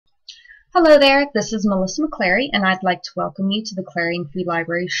Hello there, this is Melissa McClary, and I'd like to welcome you to the Clarion Free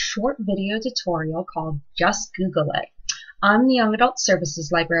Library short video tutorial called Just Google It. I'm the Young Adult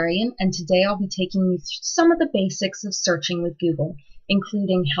Services Librarian, and today I'll be taking you through some of the basics of searching with Google,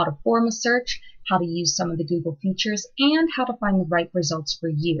 including how to form a search, how to use some of the Google features, and how to find the right results for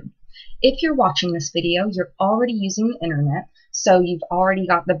you. If you're watching this video, you're already using the internet, so you've already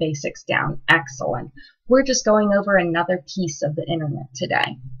got the basics down. Excellent. We're just going over another piece of the internet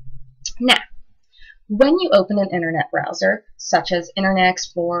today. Now, when you open an internet browser, such as Internet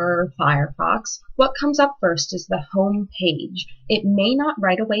Explorer or Firefox, what comes up first is the home page. It may not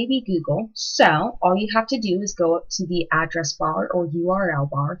right away be Google, so all you have to do is go up to the address bar or URL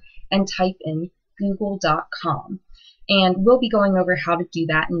bar and type in google.com. And we'll be going over how to do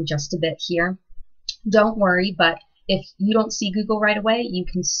that in just a bit here. Don't worry, but if you don't see Google right away, you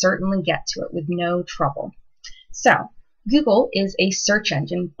can certainly get to it with no trouble. So, Google is a search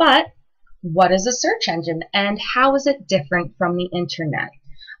engine, but what is a search engine and how is it different from the internet?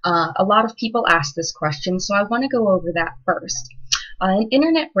 A lot of people ask this question, so I want to go over that first. An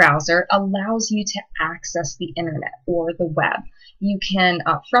internet browser allows you to access the internet or the web. You can,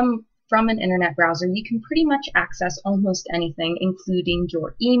 from an internet browser, you can pretty much access almost anything, including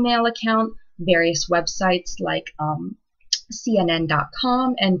your email account, various websites like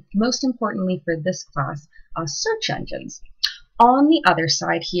CNN.com, and most importantly for this class, search engines. On the other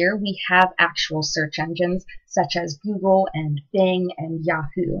side here, we have actual search engines such as Google and Bing and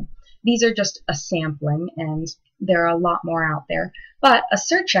Yahoo. These are just a sampling, and there are a lot more out there. But a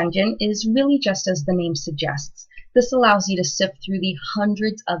search engine is really just as the name suggests. This allows you to sift through the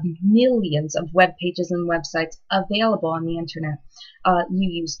hundreds of millions of web pages and websites available on the internet. You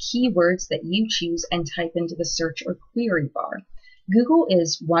use keywords that you choose and type into the search or query bar. Google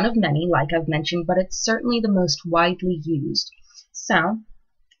is one of many, like I've mentioned, but it's certainly the most widely used. So,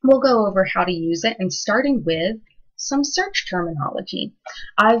 we'll go over how to use it, and starting with some search terminology.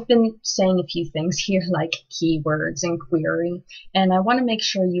 I've been saying a few things here like keywords and query, and I want to make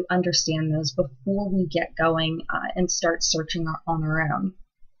sure you understand those before we get going and start searching on our own.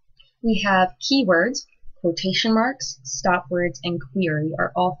 We have keywords, quotation marks, stop words, and query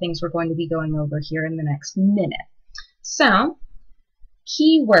are all things we're going to be going over here in the next minute. So,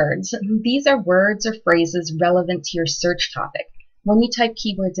 keywords. These are words or phrases relevant to your search topic. When you type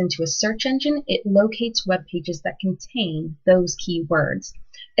keywords into a search engine, it locates web pages that contain those keywords.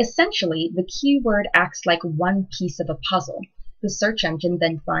 Essentially, the keyword acts like one piece of a puzzle. The search engine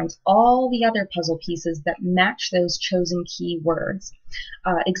then finds all the other puzzle pieces that match those chosen keywords.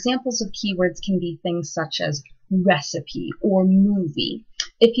 Examples of keywords can be things such as recipe or movie.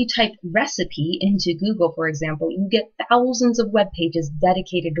 If you type recipe into Google, for example, you get thousands of web pages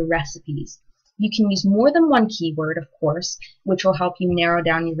dedicated to recipes. You can use more than one keyword, of course, which will help you narrow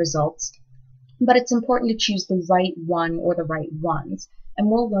down your results, but it's important to choose the right one or the right ones, and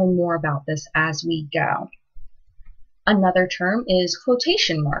we'll learn more about this as we go. Another term is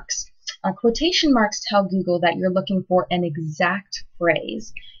quotation marks. Quotation marks tell Google that you're looking for an exact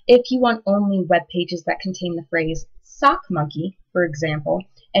phrase. If you want only web pages that contain the phrase sock monkey, for example,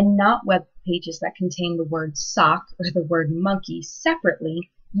 and not web pages that contain the word sock or the word monkey separately,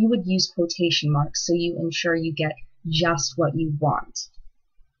 you would use quotation marks so you ensure you get just what you want.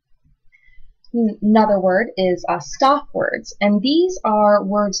 Another word is stop words, and these are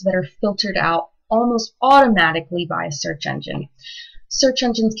words that are filtered out almost automatically by a search engine. Search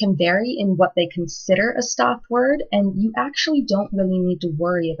engines can vary in what they consider a stop word, and you actually don't really need to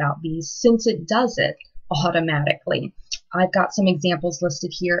worry about these since it does it automatically. I've got some examples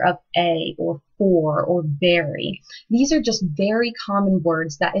listed here of a or for or very. These are just very common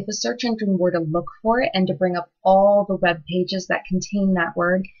words that if a search engine were to look for it and to bring up all the web pages that contain that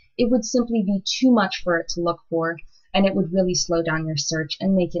word, it would simply be too much for it to look for, and it would really slow down your search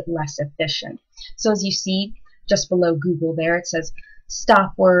and make it less efficient. So as you see just below Google there, it says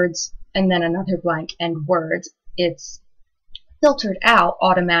stop words and then another blank and words. It's filtered out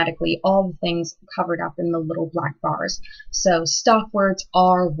automatically all the things covered up in the little black bars. So stop words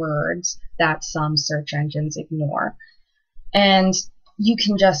are words that some search engines ignore. And you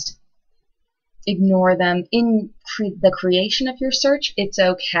can just ignore them in the creation of your search. It's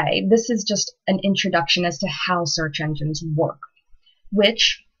okay. This is just an introduction as to how search engines work,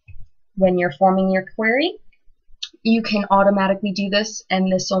 which when you're forming your query, you can automatically do this,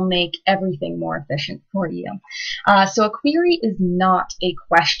 and this will make everything more efficient for you. So a query is not a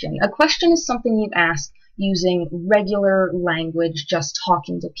question. A question is something you ask using regular language, just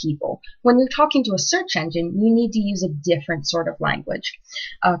talking to people. When you're talking to a search engine, you need to use a different sort of language.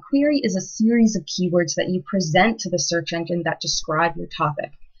 A query is a series of keywords that you present to the search engine that describe your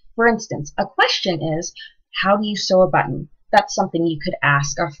topic. For instance, a question is, how do you sew a button? That's something you could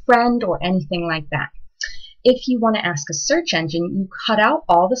ask a friend or anything like that. If you want to ask a search engine, you cut out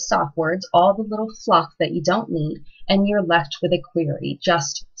all the soft words, all the little fluff that you don't need, and you're left with a query,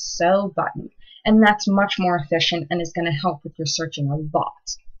 just sew button. And that's much more efficient and is going to help with your searching a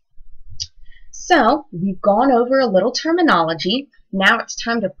lot. So we've gone over a little terminology. Now it's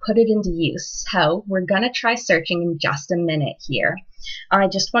time to put it into use. So we're going to try searching in just a minute here. I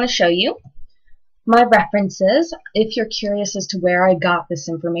just want to show you my references. If you're curious as to where I got this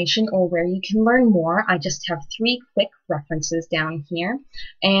information or where you can learn more, I just have 3 quick references down here.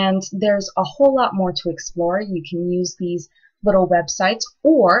 And there's a whole lot more to explore. You can use these little websites,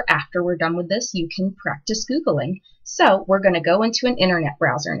 or after we're done with this, you can practice Googling. So we're going to go into an internet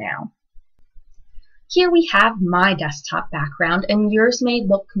browser now. Here we have my desktop background, and yours may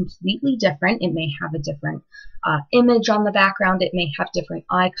look completely different. It may have a different image on the background. It may have different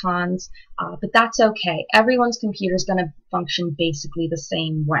icons, but that's okay. Everyone's computer is going to function basically the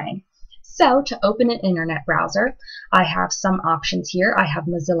same way. So to open an internet browser, I have some options here. I have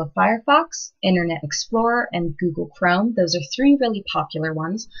Mozilla Firefox, Internet Explorer, and Google Chrome. Those are 3 really popular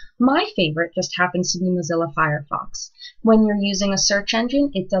ones. My favorite just happens to be Mozilla Firefox. When you're using a search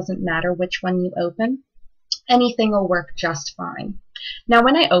engine, it doesn't matter which one you open. Anything will work just fine. Now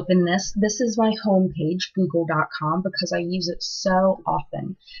when I open this, this is my home page, google.com, because I use it so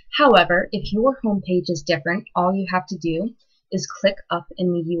often. However, if your home page is different, all you have to do is click up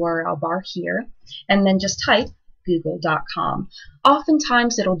in the URL bar here and then just type google.com.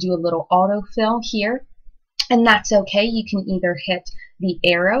 Oftentimes it'll do a little autofill here, and that's okay. You can either hit the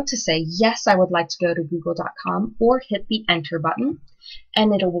arrow to say, yes, I would like to go to google.com, or hit the enter button,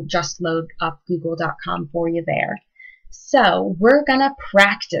 and it will just load up google.com for you there. So we're gonna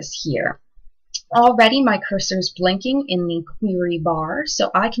practice here. Already my cursor is blinking in the query bar,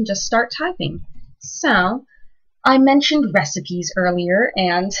 so I can just start typing. So I mentioned recipes earlier,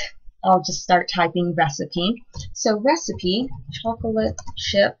 and I'll just start typing recipe. So recipe, chocolate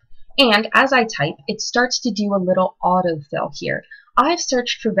chip, and as I type, it starts to do a little autofill here. I've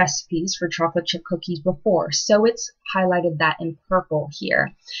searched for recipes for chocolate chip cookies before, so it's highlighted that in purple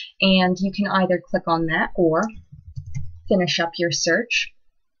here. And you can either click on that or finish up your search.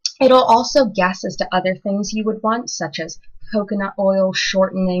 It'll also guess as to other things you would want, such as coconut oil,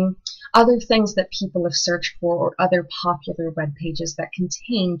 shortening, other things that people have searched for, or other popular web pages that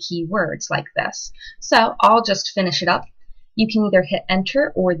contain keywords like this. So I'll just finish it up. You can either hit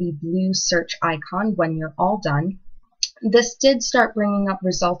enter or the blue search icon when you're all done. This did start bringing up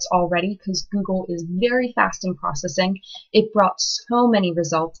results already because Google is very fast in processing. It brought so many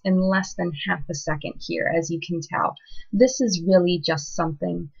results in less than half a second here, as you can tell. This is really just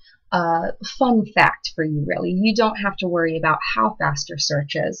something fun fact for you, really. You don't have to worry about how fast your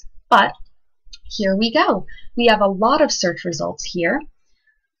search is. But here we go. We have a lot of search results here.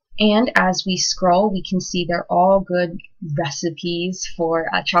 And as we scroll, we can see they're all good recipes for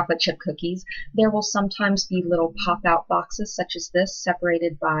chocolate chip cookies. There will sometimes be little pop-out boxes such as this,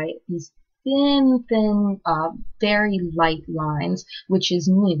 separated by these thin, very light lines, which is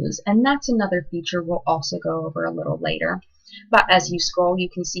news. And that's another feature we'll also go over a little later. But as you scroll, you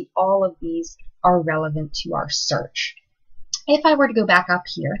can see all of these are relevant to our search. If I were to go back up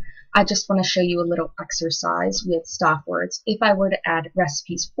here, I just want to show you a little exercise with stop words. If I were to add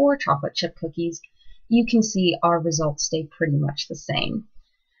recipes for chocolate chip cookies, you can see our results stay pretty much the same.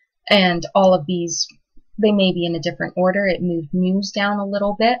 And all of these, they may be in a different order. It moved news down a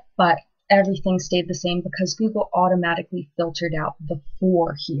little bit, but everything stayed the same because Google automatically filtered out the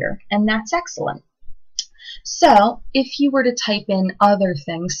 4 here, and that's excellent. So if you were to type in other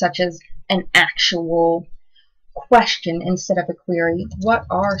things such as an actual question instead of a query, what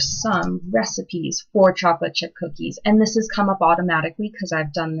are some recipes for chocolate chip cookies? And this has come up automatically because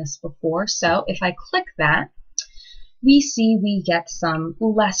I've done this before. So if I click that, we see we get some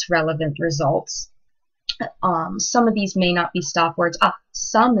less relevant results. Some of these may not be stop words.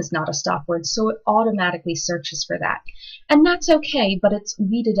 Some is not a stop word, so it automatically searches for that. And that's okay, but it's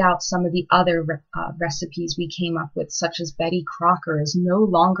weeded out some of the other recipes we came up with, such as Betty Crocker is no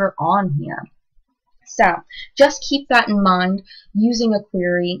longer on here. So just keep that in mind. Using a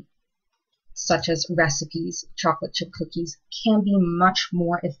query such as recipes, chocolate chip cookies, can be much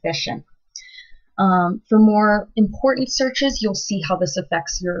more efficient. For more important searches, you'll see how this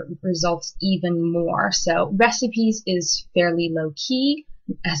affects your results even more. So recipes is fairly low key,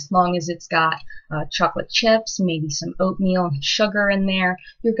 as long as it's got chocolate chips, maybe some oatmeal and sugar in there,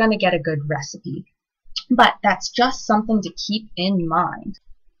 you're going to get a good recipe. But that's just something to keep in mind.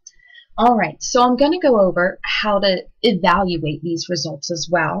 Alright, so I'm going to go over how to evaluate these results as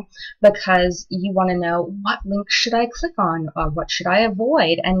well, because you want to know what link should I click on, or what should I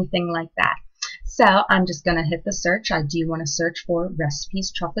avoid, anything like that. So I'm just going to hit the search. I do want to search for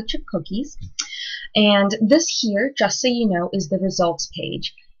recipes chocolate chip cookies. And this here, just so you know, is the results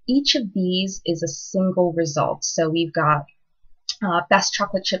page. Each of these is a single result. So we've got best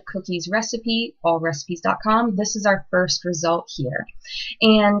chocolate chip cookies recipe, allrecipes.com. This is our first result here.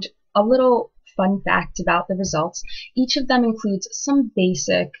 And a little fun fact about the results, each of them includes some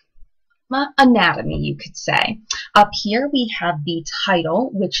basic anatomy, you could say. Up here we have the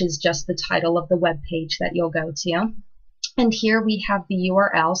title, which is just the title of the web page that you'll go to. And here we have the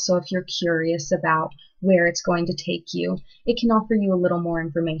URL, so if you're curious about where it's going to take you, it can offer you a little more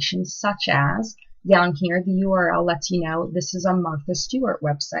information, such as down here, the URL lets you know this is a Martha Stewart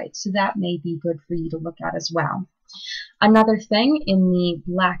website, so that may be good for you to look at as well. Another thing, in the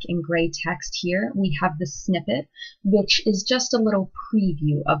black and gray text here, we have the snippet, which is just a little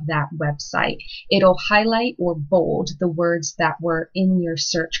preview of that website. It'll highlight or bold the words that were in your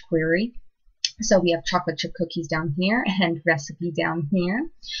search query. So we have chocolate chip cookies down here and recipe down here,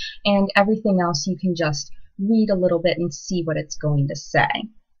 and everything else you can just read a little bit and see what it's going to say.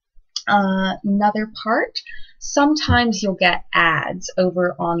 Another part, sometimes you'll get ads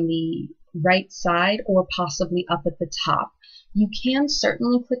over on the right side or possibly up at the top. You can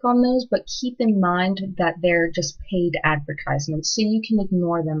certainly click on those, but keep in mind that they're just paid advertisements, so you can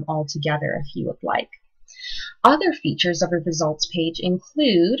ignore them altogether if you would like. Other features of a results page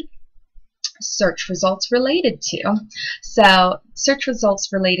include search results related to. So search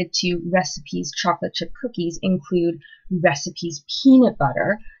results related to recipes chocolate chip cookies include recipes peanut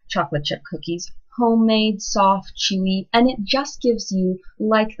butter chocolate chip cookies, homemade, soft, chewy, and it just gives you,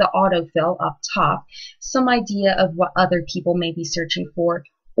 like the autofill up top, some idea of what other people may be searching for,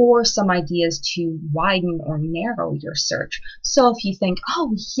 or some ideas to widen or narrow your search. So if you think,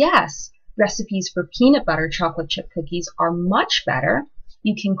 oh yes, recipes for peanut butter chocolate chip cookies are much better,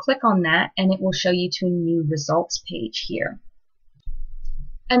 you can click on that and it will show you to a new results page here.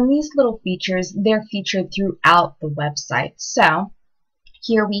 And these little features, they're featured throughout the website. So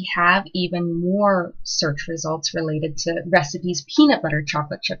here we have even more search results related to recipes peanut butter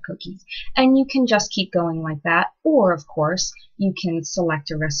chocolate chip cookies. And you can just keep going like that. Or, of course, you can select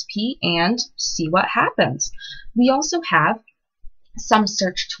a recipe and see what happens. We also have some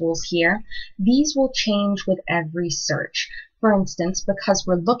search tools here. These will change with every search. For instance, because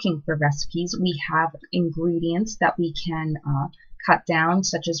we're looking for recipes, we have ingredients that we can cut down,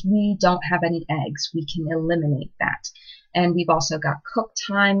 such as we don't have any eggs. We can eliminate that. And we've also got cook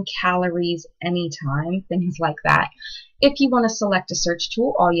time, calories, anytime, things like that. If you want to select a search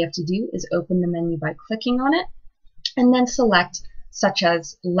tool, all you have to do is open the menu by clicking on it and then select such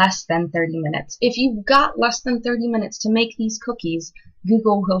as less than 30 minutes. If you've got less than 30 minutes to make these cookies,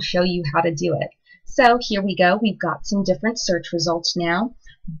 Google will show you how to do it. So here we go. We've got some different search results now,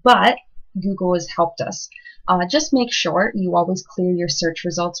 but Google has helped us. Just make sure you always clear your search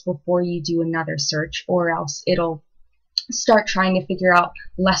results before you do another search, or else it'll start trying to figure out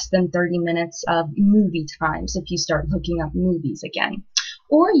less than 30 minutes of movie times if you start looking up movies again.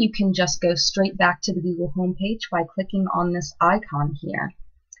 Or you can just go straight back to the Google homepage by clicking on this icon here.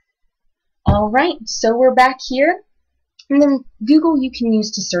 Alright, so we're back here. And then Google you can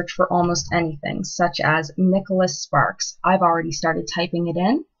use to search for almost anything, such as Nicholas Sparks. I've already started typing it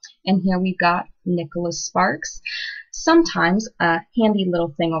in, and here we've got Nicholas Sparks. Sometimes a handy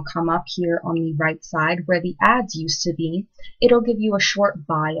little thing will come up here on the right side where the ads used to be. It'll give you a short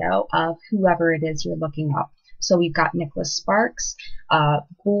bio of whoever it is you're looking up. So we've got Nicholas Sparks,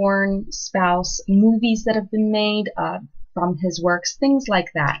 born, spouse, movies that have been made from his works, things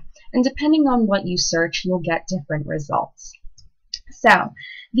like that. And depending on what you search, you'll get different results. So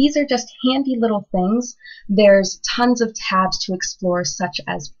these are just handy little things. There's tons of tabs to explore, such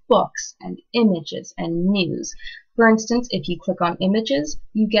as books and images and news. For instance, if you click on images,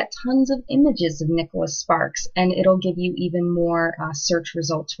 you get tons of images of Nicholas Sparks, and it'll give you even more search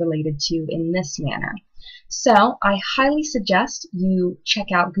results related to in this manner. So I highly suggest you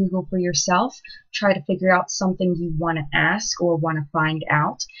check out Google for yourself, try to figure out something you want to ask or want to find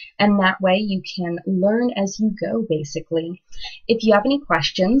out, and that way you can learn as you go, basically. If you have any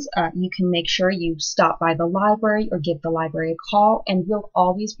questions, you can make sure you stop by the library or give the library a call, and we'll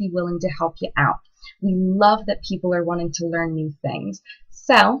always be willing to help you out. We love that people are wanting to learn new things.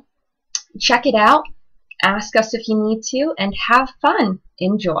 So check it out, ask us if you need to, and have fun.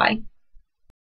 Enjoy.